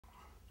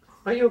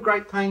Are you a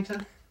great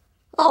painter?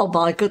 Oh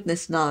my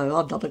goodness, no,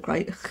 I'm not a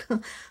great,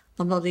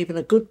 I'm not even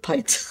a good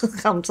painter,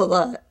 come to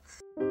that.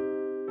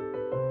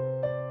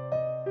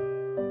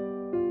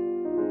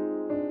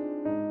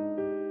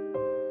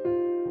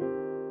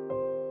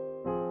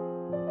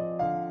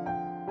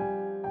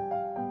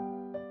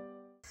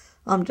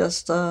 I'm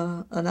just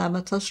an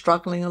amateur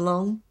struggling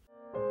along.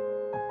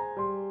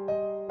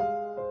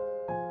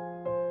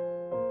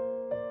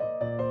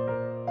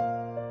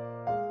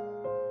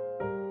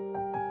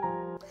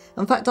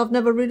 In fact, I've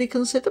never really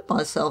considered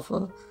myself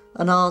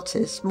an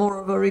artist, more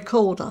of a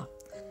recorder,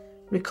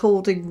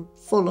 recording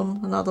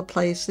Fulham and other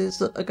places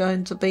that are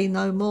going to be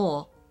no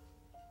more.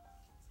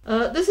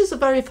 This is the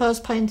very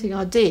first painting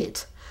I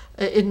did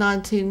I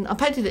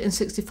painted it in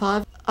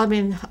 65. I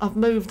mean, I've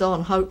moved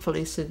on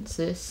hopefully since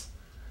this.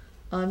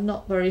 I'm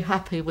not very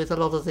happy with a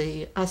lot of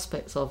the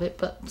aspects of it,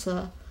 but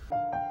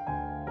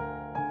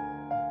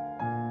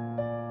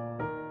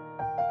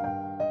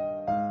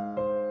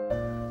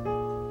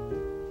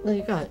there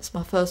you go, it's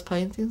my first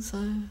painting,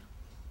 so...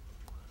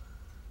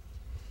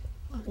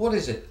 What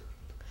is it?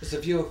 It's a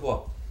view of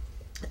what?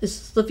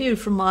 It's the view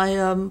from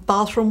my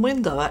bathroom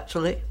window,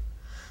 actually.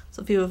 It's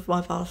a view of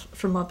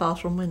from my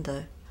bathroom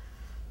window.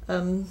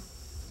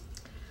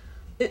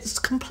 It's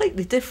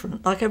completely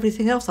different, like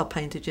everything else I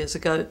painted years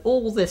ago.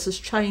 All this has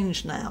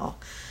changed now.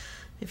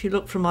 If you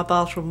look from my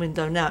bathroom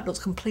window now, it looks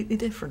completely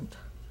different.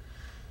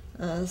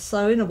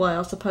 So in a way,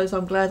 I suppose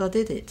I'm glad I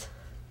did it.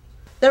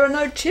 There are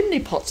no chimney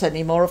pots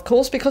anymore, of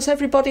course, because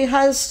everybody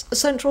has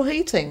central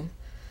heating.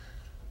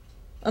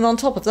 And on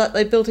top of that,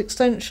 they built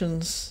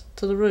extensions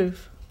to the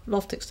roof,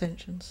 loft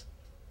extensions.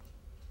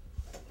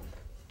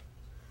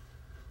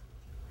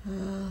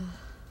 I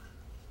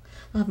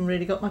haven't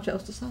really got much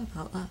else to say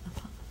about that.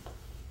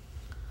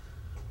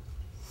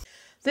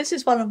 This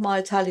is one of my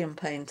Italian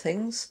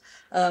paintings.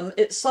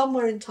 It's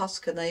somewhere in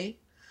Tuscany.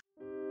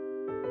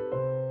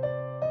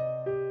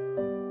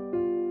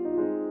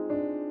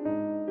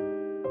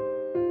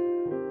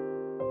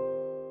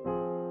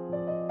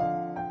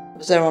 I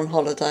was there on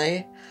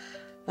holiday.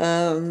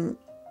 And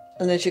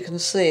as you can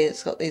see,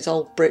 it's got these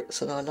old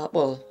bricks, and I like,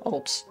 well,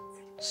 old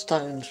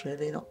stones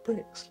really, not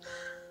bricks.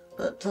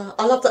 But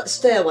I love that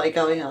stairway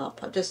going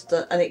up. And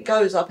it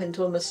goes up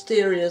into a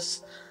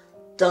mysterious,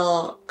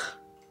 dark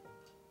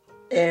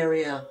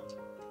area.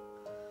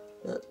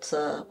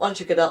 That once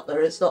you get up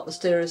there, it's not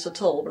mysterious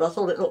at all. But I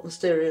thought it looked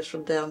mysterious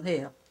from down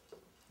here.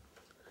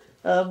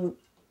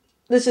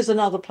 This is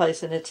another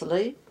place in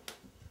Italy.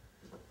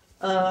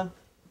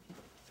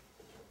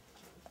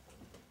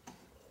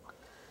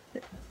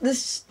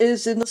 This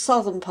is in the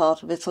southern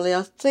part of Italy.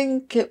 I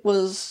think it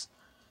was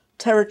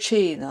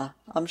Terracina.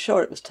 I'm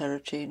sure it was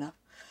Terracina.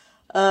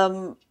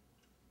 And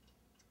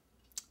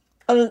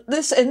in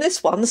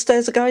this one, the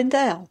stairs are going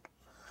down.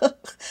 Got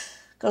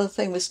a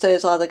thing with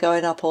stairs either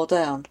going up or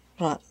down.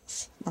 Right,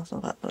 nothing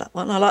about that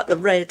one. I like the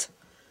red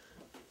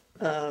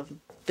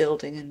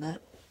building in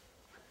that.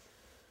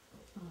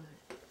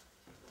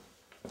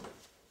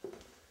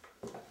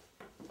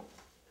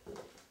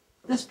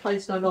 This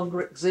place no longer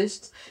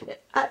exists.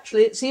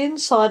 Actually, it's the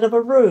inside of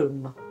a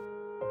room.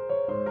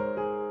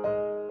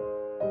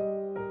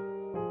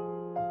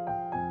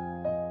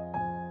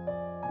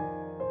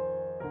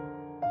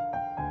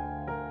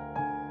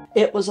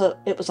 It was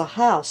a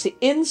house, the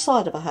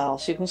inside of a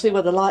house. You can see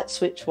where the light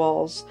switch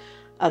was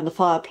and the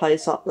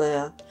fireplace up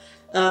there.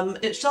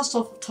 It's just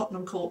off of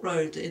Tottenham Court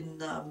Road in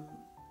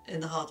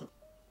the heart of...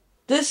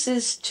 This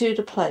is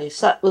Tudor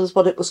Place. That was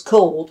what it was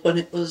called when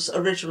it was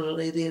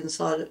originally the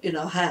inside of,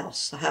 a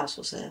house. The house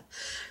was there.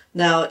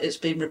 Now it's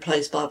been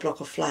replaced by a block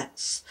of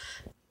flats.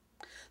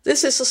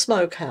 This is the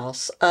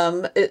smokehouse.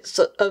 It's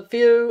a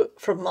view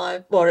from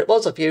it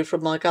was a view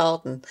from my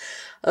garden.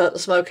 The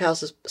smokehouse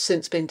has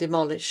since been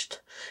demolished.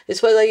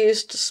 It's where they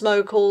used to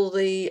smoke all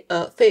the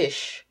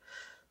fish,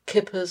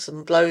 kippers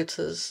and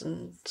bloaters,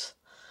 and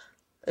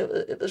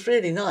it was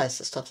really nice,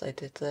 the stuff they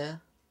did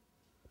there.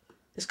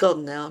 It's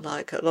gone now,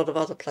 like a lot of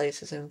other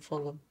places in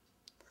Fulham.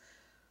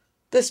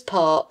 This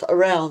part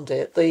around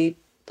it, the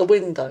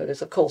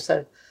windows, of course,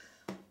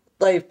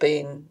 they've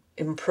been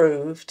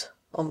improved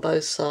on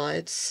both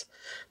sides.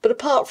 But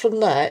apart from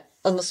that,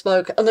 and the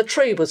smoke, and the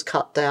tree was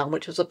cut down,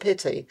 which was a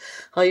pity.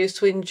 I used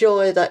to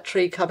enjoy that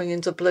tree coming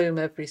into bloom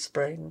every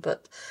spring,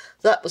 but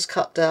that was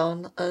cut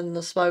down and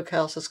the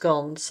smokehouse has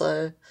gone,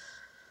 so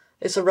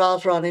it's a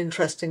rather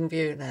uninteresting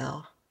view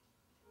now.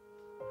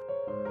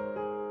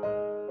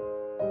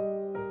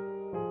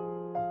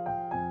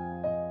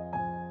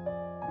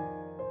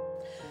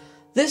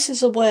 This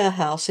is a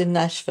warehouse in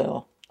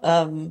Nashville,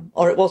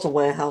 or it was a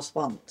warehouse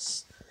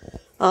once.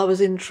 I was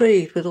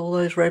intrigued with all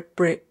those red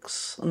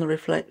bricks and the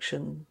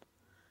reflection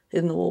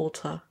in the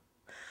water.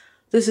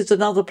 This is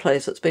another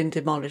place that's been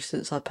demolished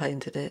since I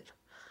painted it.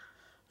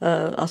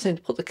 I seem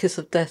to put the kiss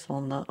of death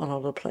on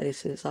other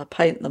places. I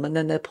paint them and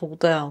then they're pulled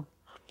down.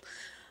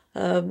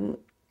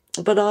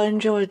 But I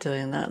enjoy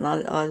doing that,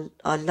 and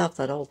I love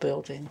that old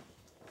building.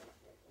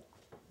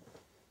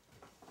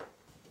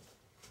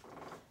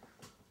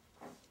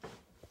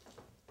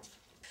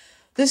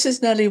 This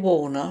is Nellie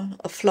Warner,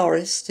 a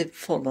florist in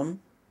Fulham,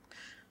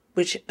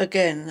 which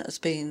again has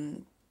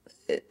been,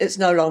 it's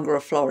no longer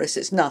a florist,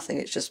 it's nothing,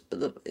 it's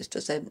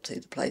just empty,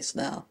 the place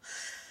now.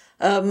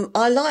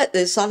 I like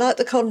this, I like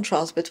the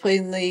contrast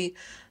between the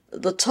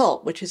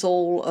top, which is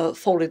all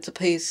falling to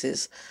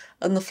pieces,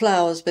 and the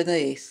flowers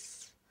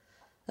beneath,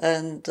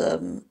 and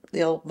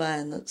the old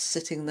man that's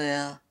sitting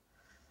there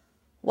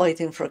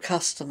waiting for a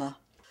customer.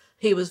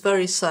 He was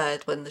very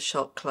sad when the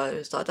shop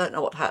closed. I don't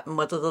know what happened,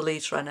 whether the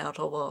lease ran out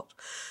or what.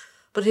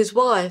 But his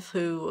wife,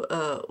 who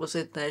was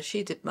in there,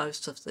 she did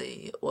most of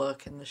the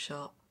work in the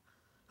shop.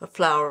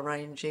 Flower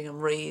arranging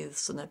and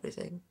wreaths and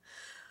everything.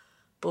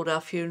 Bought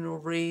our funeral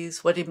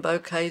wreaths, wedding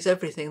bouquets,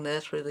 everything there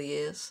through the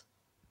years.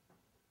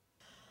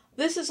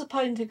 This is a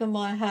painting of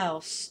my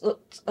house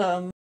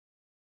that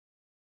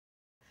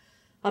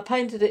I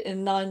painted it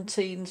in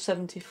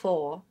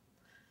 1974.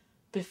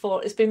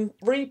 Before it's been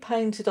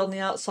repainted on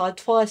the outside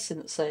twice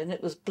since then.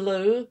 It was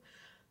blue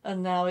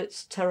and now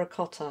it's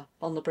terracotta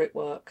on the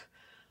brickwork.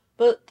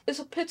 But it's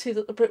a pity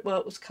that the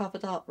brickwork was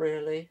covered up,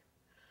 really.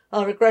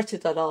 I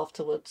regretted that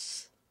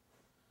afterwards.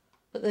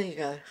 But there you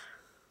go.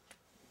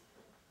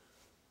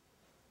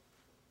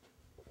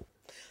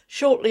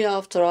 Shortly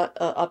after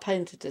I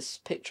painted this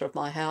picture of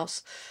my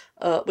house,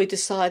 we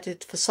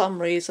decided for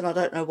some reason, I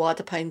don't know why,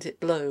 to paint it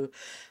blue.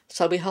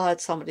 So we hired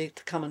somebody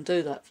to come and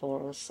do that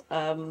for us.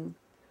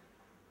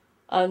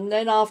 And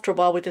then after a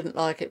while we didn't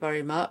like it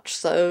very much,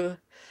 so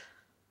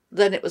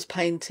then it was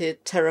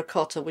painted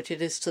terracotta, which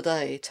it is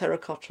today,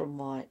 terracotta and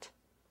white.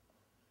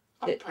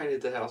 I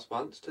painted the house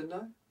once, didn't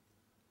I?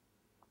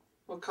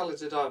 What colour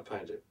did I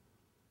paint it?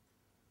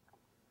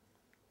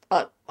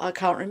 I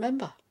can't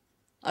remember.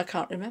 I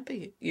can't remember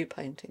you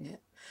painting it.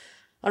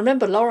 I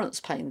remember Lawrence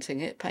painting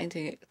it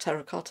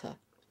terracotta.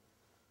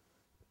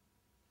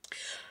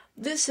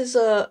 This is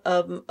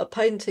a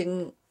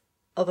painting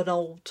of an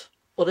old,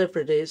 whatever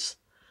it is.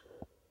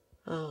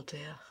 Oh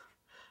dear.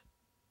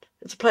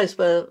 It's a place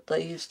where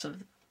they used to,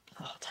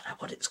 I don't know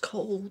what it's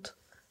called.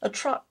 A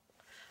truck.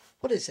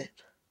 What is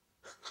it?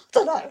 I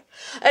don't know.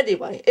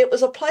 Anyway, it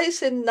was a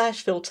place in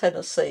Nashville,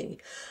 Tennessee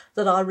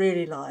that I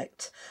really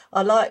liked.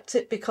 I liked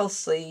it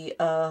because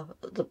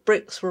the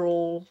bricks were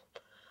all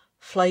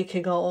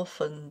flaking off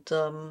and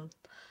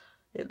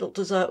it looked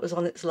as though it was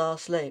on its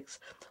last legs.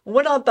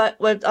 When I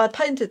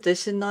painted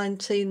this in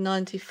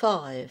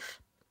 1995.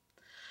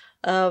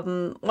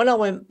 When I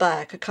went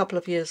back a couple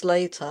of years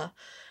later,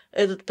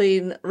 it had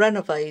been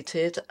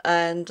renovated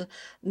and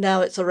now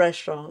it's a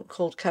restaurant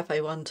called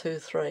Cafe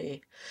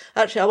 123.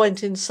 Actually, I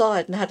went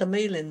inside and had a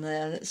meal in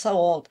there, and it's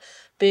so odd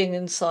being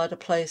inside a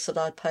place that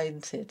I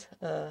painted.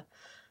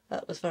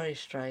 That was very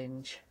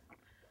strange.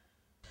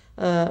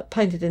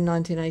 Painted in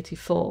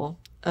 1984.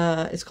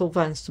 It's called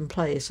Vanston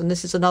Place, and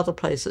this is another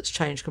place that's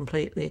changed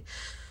completely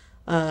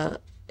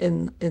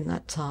in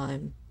that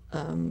time.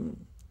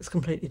 It's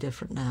completely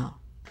different now.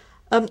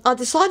 I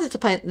decided to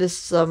paint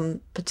this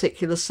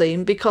particular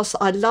scene because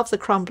I love the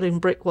crumbling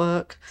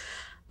brickwork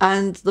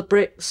and the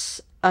bricks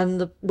and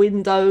the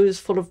windows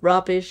full of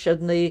rubbish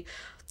and the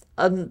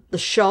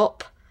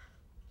shop.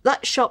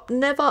 That shop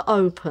never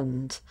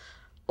opened.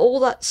 All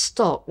that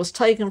stock was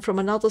taken from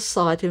another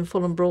site in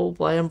Fulham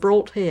Broadway and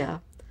brought here.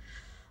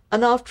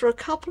 And after a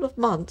couple of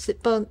months,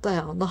 it burnt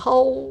down. The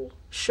whole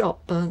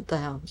shop burnt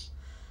down.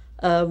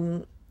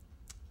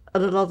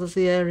 And a lot of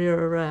the area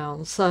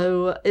around,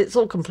 so it's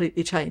all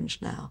completely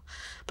changed now.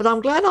 But I'm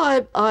glad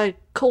I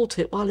caught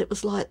it while it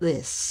was like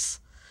this,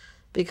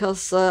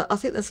 because I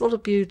think there's a lot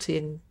of beauty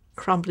in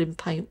crumbling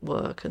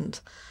paintwork and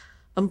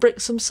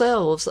bricks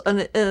themselves. And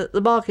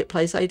the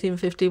marketplace,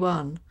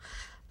 1851.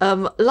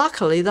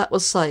 Luckily, that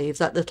was saved.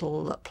 That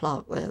little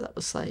plaque there, that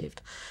was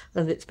saved,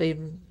 and it's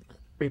been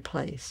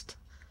replaced.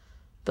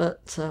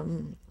 But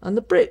and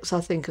the bricks, I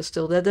think, are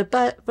still there.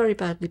 They're very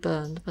badly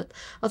burned, but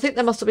I think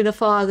there must have been a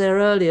fire there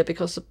earlier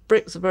because the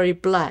bricks are very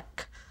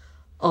black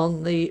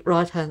on the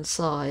right-hand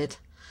side.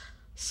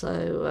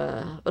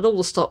 So, but all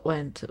the stock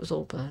went. It was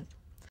all burnt.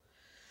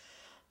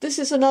 This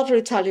is another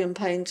Italian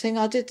painting.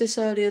 I did this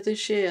earlier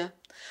this year.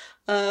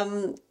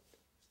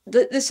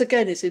 This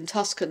again is in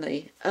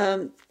Tuscany.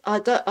 I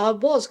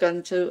was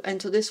going to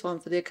enter this one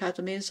for the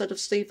Academy instead of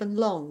Stephen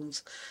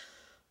Long's.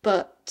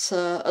 But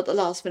at the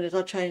last minute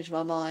I changed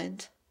my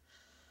mind.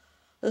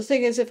 The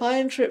thing is, if I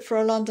enter it for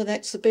a London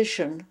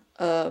exhibition,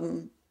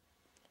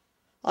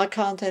 I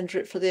can't enter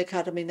it for the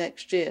Academy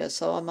next year,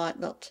 so I might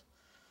not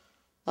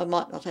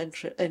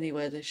enter it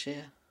anywhere this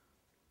year.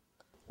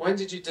 When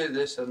did you do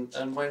this,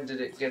 and when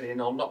did it get in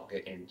or not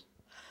get in?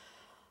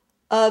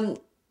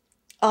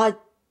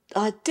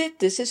 I did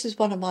this. This is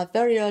one of my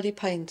very early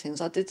paintings.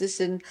 I did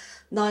this in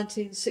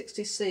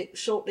 1966,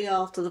 shortly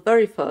after the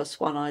very first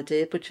one I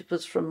did, which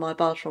was from my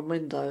bathroom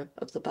window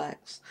of the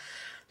backs.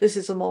 This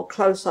is a more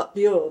close-up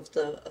view of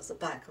the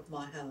back of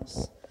my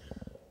house,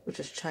 which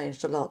has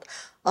changed a lot.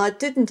 I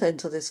didn't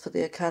enter this for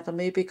the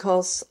Academy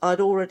because I'd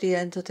already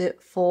entered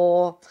it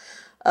for,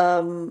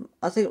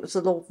 I think it was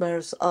the Lord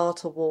Mayor's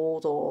Art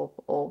Award or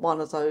one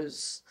of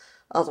those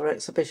other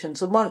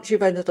exhibitions. And once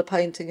you've entered a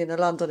painting in a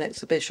London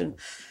exhibition,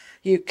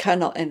 You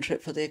cannot enter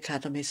it for the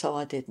Academy, so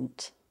I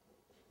didn't.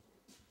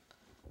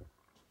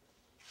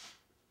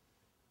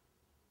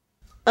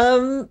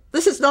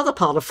 This is another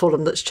part of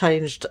Fulham that's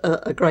changed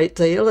a great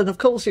deal, and of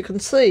course you can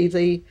see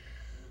the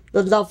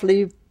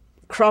lovely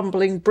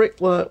crumbling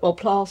brickwork or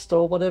plaster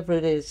or whatever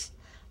it is,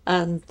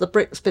 and the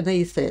bricks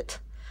beneath it.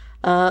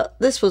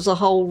 This was a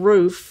whole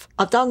roof.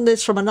 I've done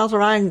this from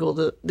another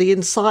angle, the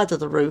inside of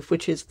the roof,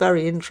 which is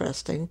very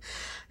interesting.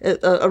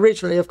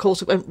 Originally, of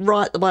course, it went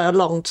right the way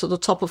along to the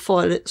top of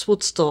Foylett's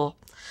wood store.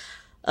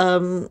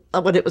 When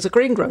it was a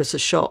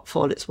greengrocer's shop,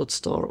 Foylett's wood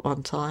store at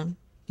one time,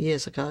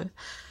 years ago.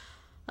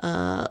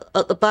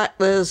 At the back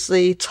there's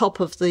the top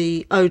of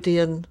the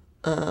Odeon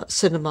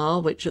cinema,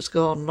 which has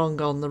gone, long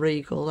gone, the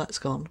Regal, that's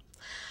gone.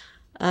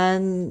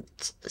 And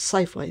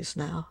Safeways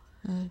now.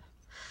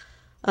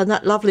 And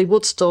that lovely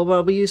wood store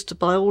where we used to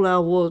buy all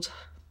our wood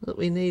that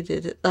we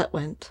needed, that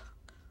went.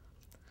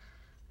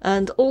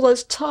 And all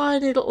those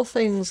tiny little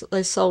things that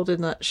they sold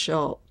in that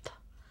shop.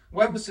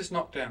 When was this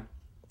knocked down?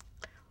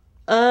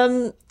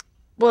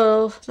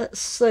 Well, let's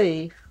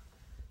see.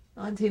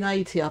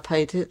 1980 I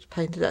painted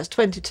it. That's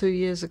 22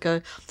 years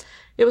ago.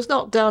 It was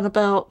knocked down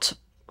about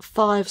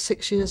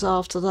 5-6 years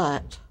after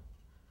that.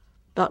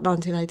 About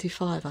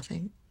 1985, I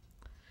think.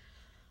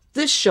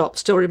 This shop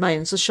still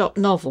remains. The shop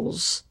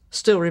Novels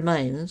still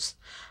remains,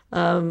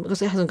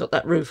 because it hasn't got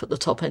that roof at the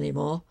top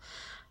anymore.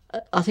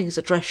 I think it's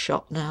a dress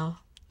shop now.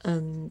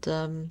 And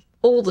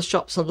all the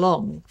shops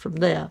along from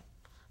there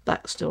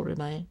back still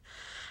remain.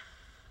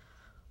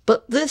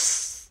 But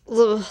this,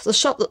 the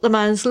shop that the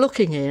man's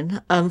looking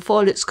in,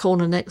 Foylett's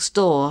Corner next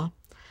door,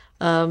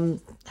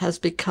 has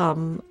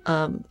become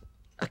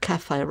a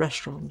cafe, a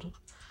restaurant,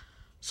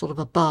 sort of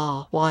a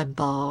bar, wine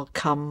bar,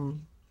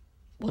 come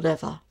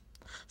whatever.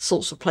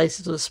 Sorts of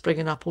places that are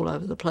springing up all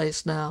over the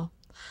place now.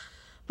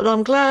 But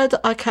I'm glad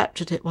I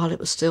captured it while it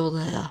was still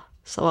there,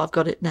 so I've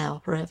got it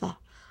now forever.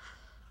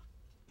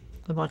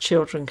 And my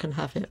children can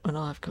have it when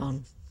I've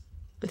gone,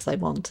 if they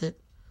want it.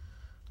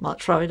 Might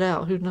throw it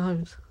out, who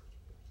knows?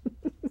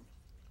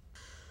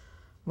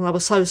 And I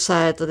was so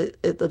sad that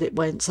it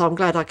went, so I'm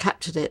glad I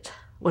captured it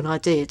when I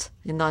did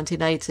in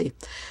 1980.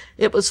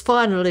 It was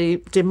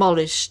finally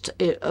demolished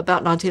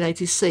about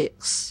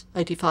 1986,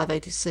 85,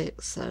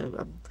 86,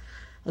 so,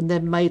 and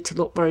then made to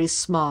look very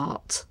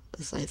smart,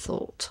 as they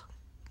thought.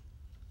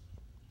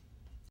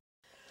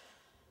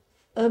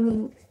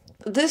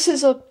 This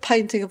is a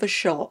painting of a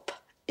shop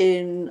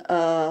in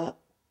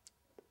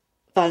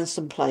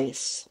Vanston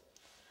Place.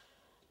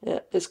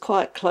 It's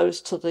quite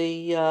close to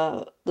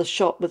the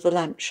shop with the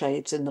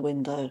lampshades in the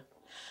window.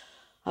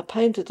 I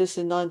painted this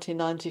in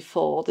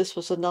 1994. This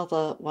was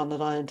another one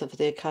that I entered for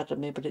the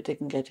Academy, but it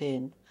didn't get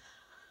in.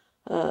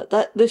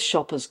 This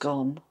shop has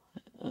gone.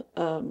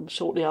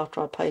 Shortly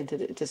after I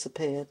painted it, it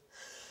disappeared.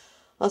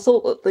 I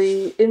thought that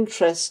the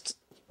interest,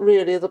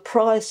 really, the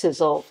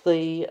prices of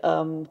the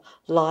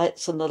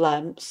lights and the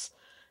lamps,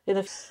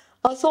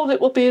 I thought it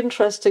would be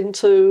interesting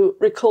to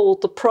record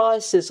the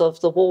prices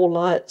of the wall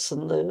lights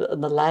and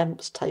the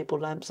lamps, table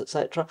lamps,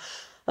 etc.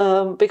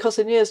 Because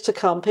in years to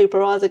come,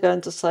 people are either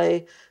going to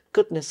say,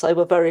 goodness, they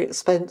were very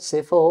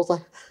expensive, or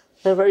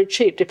they're very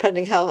cheap,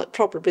 depending how,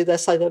 probably they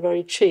say they're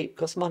very cheap,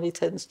 because money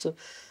tends to,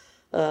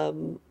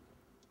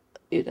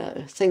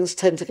 things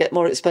tend to get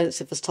more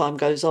expensive as time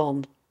goes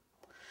on.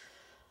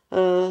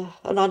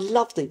 And I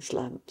love these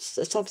lamps.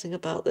 There's something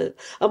about it.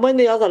 And when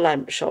the other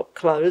lamp shop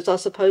closed, I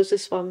suppose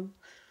this one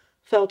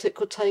felt it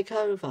could take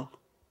over.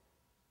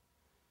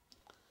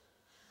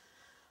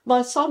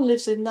 My son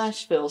lives in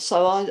Nashville,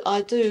 so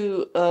I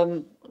do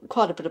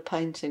quite a bit of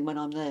painting when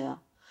I'm there.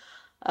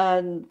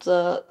 And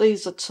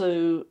these are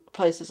two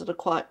places that are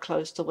quite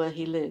close to where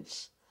he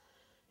lives,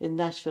 in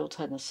Nashville,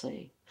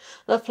 Tennessee.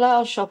 The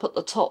flower shop at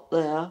the top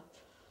there,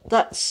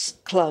 that's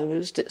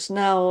closed. It's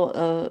now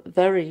a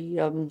very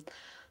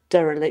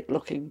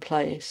derelict-looking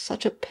place.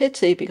 Such a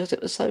pity, because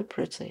it was so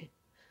pretty.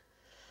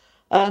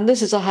 And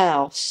this is a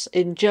house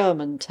in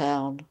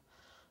Germantown,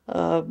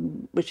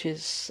 which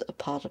is a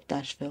part of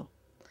Nashville.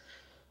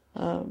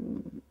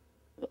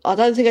 I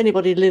don't think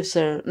anybody lived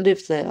there.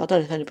 I don't know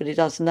if anybody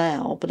does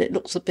now, but it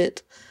looks a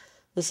bit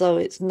as though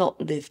it's not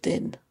lived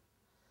in.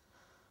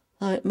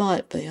 Oh, it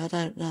might be, I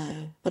don't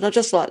know. But I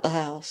just like the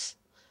house.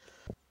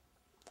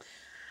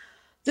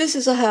 This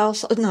is a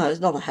house. No, it's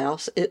not a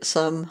house. It's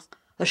a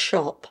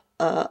shop,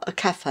 a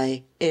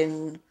cafe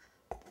in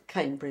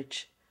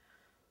Cambridge.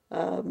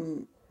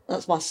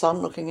 That's my son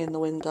looking in the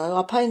window.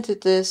 I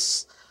painted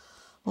this,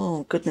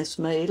 oh goodness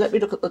me, let me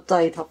look at the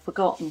date, I've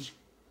forgotten.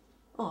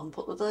 Oh, I haven't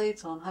put the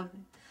date on,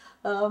 haven't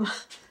I?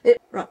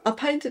 Right, I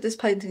painted this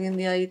painting in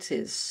the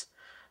 80s,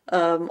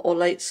 or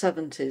late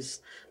 70s.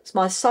 It's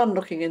my son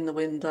looking in the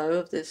window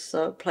of this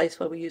place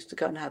where we used to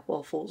go and have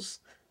waffles.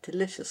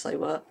 Delicious they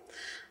were.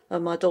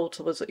 And my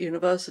daughter was at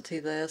university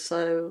there,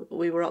 so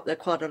we were up there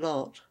quite a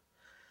lot.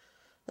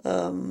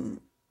 And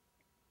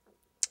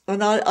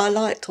I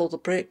liked all the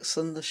bricks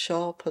and the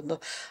shop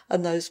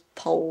and those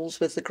poles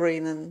with the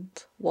green and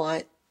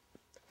white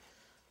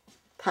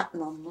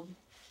pattern on them.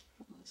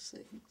 Those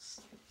things.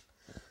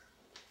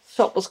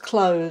 Shop was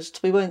closed.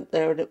 We went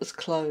there and it was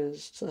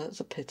closed, so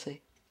it's a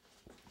pity.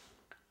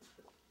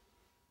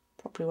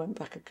 Probably went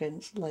back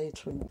again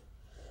later.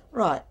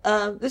 Right,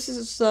 this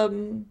is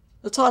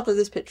the title of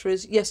this picture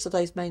is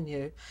Yesterday's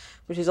Menu,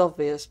 which is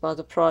obvious by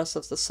the price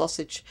of the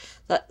sausage.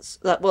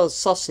 That was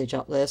sausage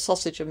up there,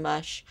 sausage and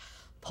mash,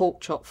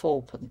 pork chop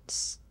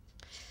 4p.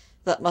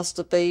 That must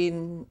have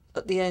been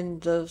at the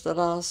end of the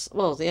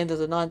the end of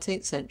the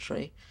 19th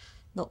century,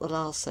 not the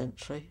last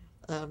century.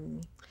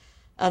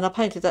 And I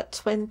painted that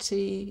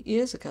 20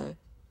 years ago.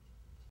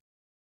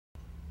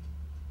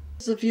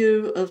 This is a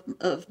view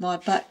of my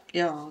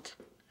backyard.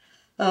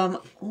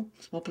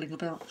 It's wobbling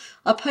about.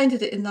 I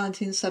painted it in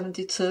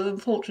 1972, and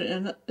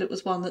fortunately it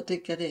was one that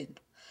did get in,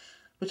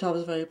 which I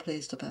was very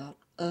pleased about.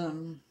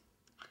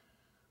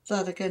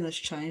 That again has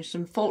changed,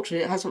 and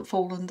fortunately it hasn't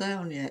fallen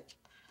down yet,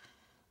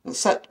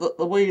 except that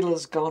the wheel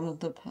has gone and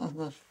the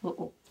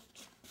little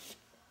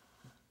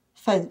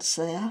fence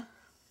there.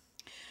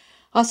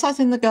 I sat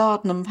in the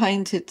garden and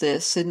painted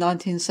this in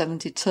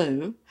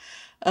 1972.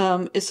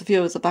 It's a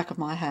view of the back of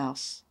my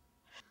house.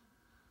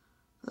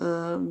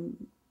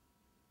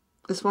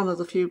 It's one of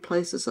the few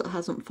places that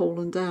hasn't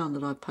fallen down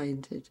that I've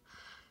painted,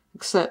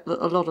 except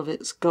that a lot of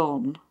it's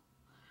gone.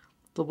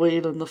 The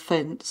wheel and the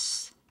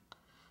fence,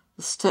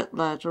 the step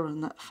ladder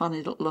and that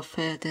funny little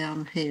affair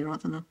down here, I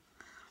don't know.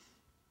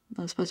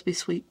 They're supposed to be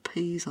sweet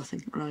peas, I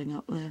think, growing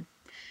up there.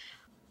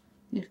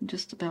 You can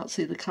just about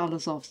see the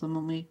colours of them,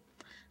 and we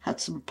had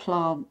some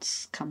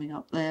plants coming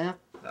up there.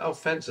 That old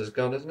fence has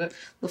gone, isn't it?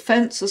 The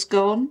fence has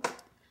gone,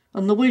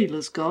 and the wheel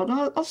has gone.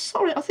 I'm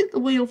sorry, I think the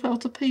wheel fell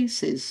to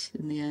pieces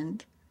in the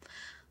end.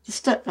 The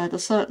stepladder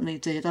certainly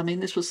did. I mean,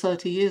 this was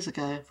 30 years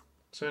ago.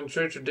 So in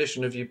true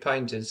tradition of you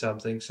painting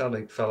something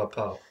fell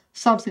apart.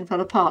 Something fell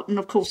apart, and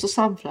of course the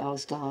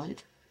sunflowers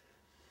died.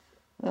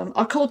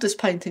 I called this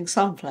painting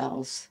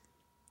Sunflowers.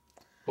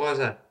 Why is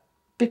that?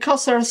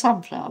 Because there are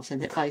sunflowers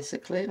in it,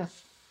 basically.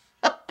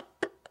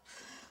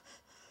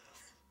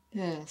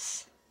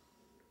 Yes.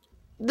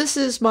 This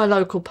is my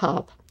local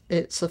pub.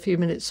 It's a few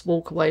minutes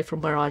walk away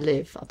from where I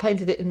live. I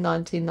painted it in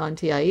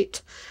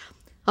 1998.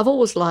 I've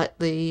always liked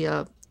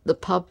the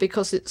pub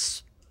because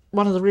it's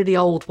one of the really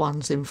old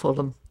ones in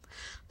Fulham.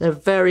 There are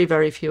very,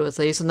 very few of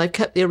these, and they've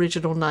kept the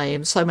original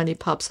name. So many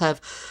pubs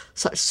have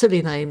such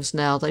silly names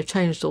now. They've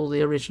changed all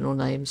the original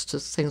names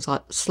to things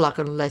like Slug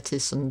and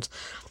Lettuce and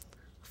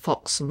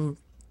Fox and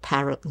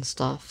Parrot and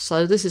stuff.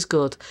 So this is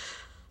good.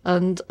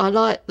 And I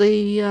like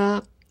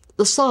the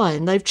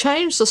sign. They've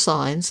changed the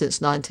sign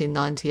since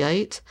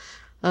 1998.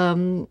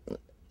 I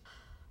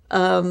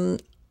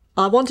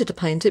wanted to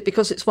paint it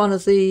because it's one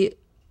of the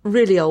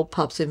really old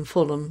pubs in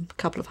Fulham, a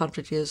couple of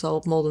 100 years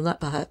old, more than that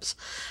perhaps,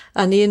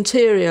 and the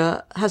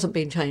interior hasn't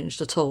been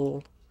changed at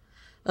all,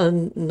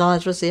 and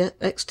neither has the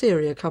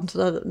exterior, come to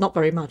that, not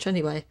very much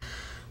anyway.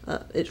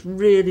 It's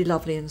really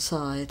lovely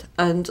inside,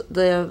 and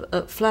their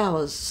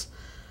flowers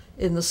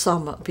in the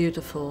summer,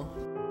 beautiful.